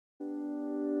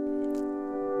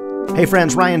Hey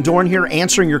friends, Ryan Dohrn here,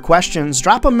 answering your questions.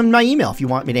 Drop them in my email if you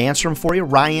want me to answer them for you,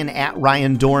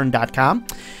 ryan@ryandohrn.com.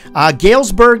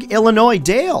 Galesburg, Illinois.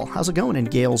 Dale, how's it going in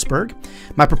Galesburg?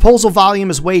 My proposal volume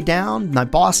is way down. My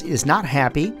boss is not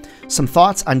happy. Some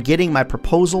thoughts on getting my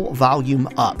proposal volume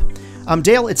up.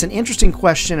 Dale, it's an interesting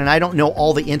question, and I don't know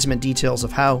all the intimate details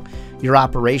of how your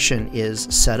operation is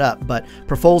set up, but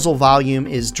proposal volume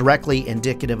is directly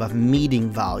indicative of meeting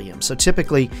volume. So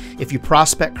typically, if you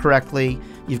prospect correctly,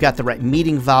 you've got the right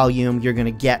meeting volume, you're going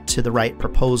to get to the right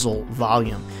proposal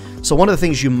volume. So one of the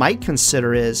things you might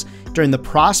consider is, during the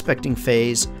prospecting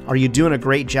phase, are you doing a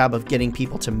great job of getting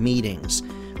people to meetings?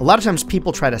 A lot of times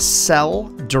people try to sell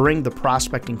during the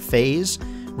prospecting phase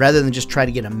rather than just try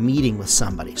to get a meeting with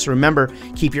somebody. So remember,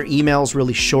 keep your emails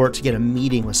really short to get a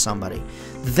meeting with somebody.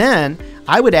 Then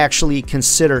I would actually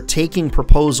consider taking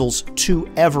proposals to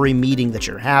every meeting that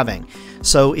you're having.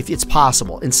 So if it's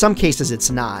possible, in some cases it's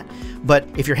not, but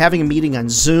if you're having a meeting on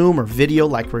Zoom or video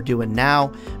like we're doing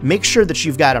now, make sure that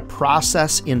you've got a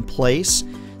process in place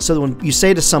so that when you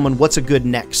say to someone, what's a good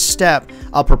next step,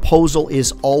 a proposal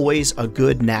is always a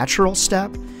good natural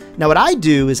step. Now what I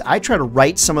do is I try to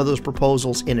write some of those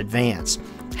proposals in advance,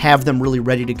 have them really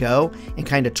ready to go, and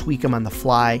kind of tweak them on the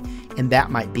fly, and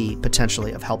that might be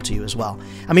potentially of help to you as well.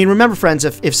 I mean, remember friends,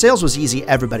 if sales was easy,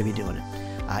 everybody would be doing it,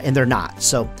 and they're not.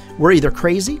 So we're either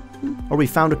crazy or we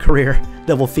found a career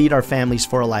that will feed our families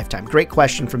for a lifetime. Great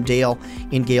question from Dale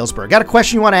in Galesburg. Got a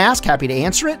question you want to ask? Happy to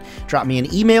answer it. Drop me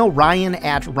an email,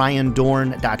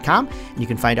 ryan@ryandohrn.com, and you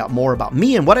can find out more about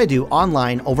me and what I do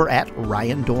online over at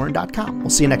ryandohrn.com. We'll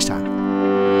see you next time.